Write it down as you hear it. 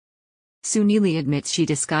Suni Lee admits she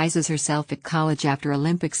disguises herself at college after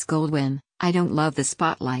Olympics gold win. "I don't love the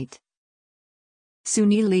spotlight."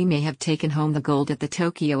 Suni Lee may have taken home the gold at the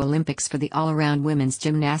Tokyo Olympics for the all-around women's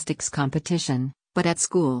gymnastics competition, but at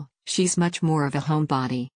school, she's much more of a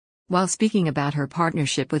homebody. While speaking about her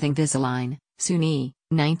partnership with Invisalign, Suni,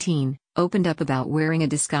 19, opened up about wearing a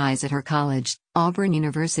disguise at her college, Auburn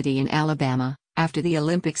University in Alabama, after the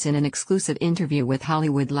Olympics in an exclusive interview with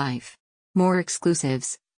HollywoodLife. More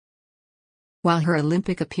exclusives. While her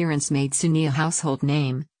Olympic appearance made Suni a household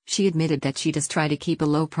name, she admitted that she does try to keep a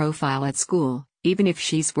low profile at school, even if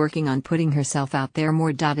she's working on putting herself out there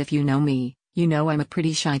more. "If you know me, you know I'm a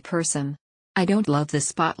pretty shy person. I don't love the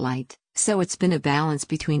spotlight, so it's been a balance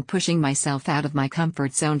between pushing myself out of my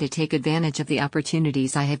comfort zone to take advantage of the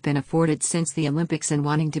opportunities I have been afforded since the Olympics and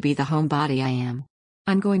wanting to be the homebody I am.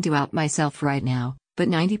 I'm going to out myself right now, but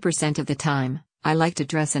 90% of the time, I like to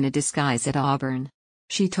dress in a disguise at Auburn,"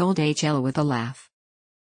 she told HL with a laugh.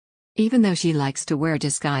 Even though she likes to wear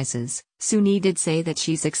disguises, Suni did say that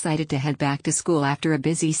she's excited to head back to school after a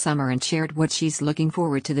busy summer and shared what she's looking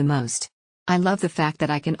forward to the most. "I love the fact that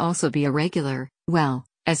I can also be a regular, well,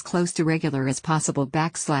 as close to regular as possible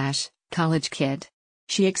 / college kid,"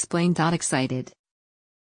 she explained. Excited.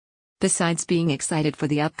 Besides being excited for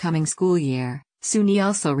the upcoming school year, Suni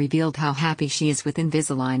also revealed how happy she is with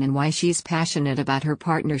Invisalign and why she's passionate about her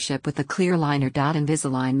partnership with the clear aligner.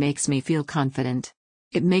 "Invisalign makes me feel confident.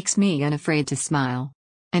 It makes me unafraid to smile.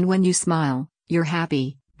 And when you smile, you're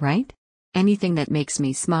happy, right? Anything that makes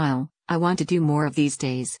me smile, I want to do more of these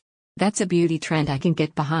days. That's a beauty trend I can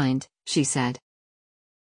get behind," she said.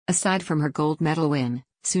 Aside from her gold medal win,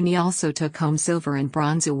 Suni also took home silver and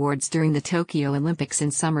bronze awards during the Tokyo Olympics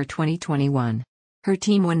in summer 2021. Her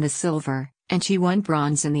team won the silver, and she won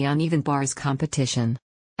bronze in the uneven bars competition.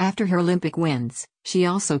 After her Olympic wins, she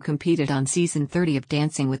also competed on season 30 of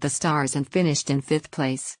Dancing with the Stars and finished in 5th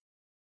place.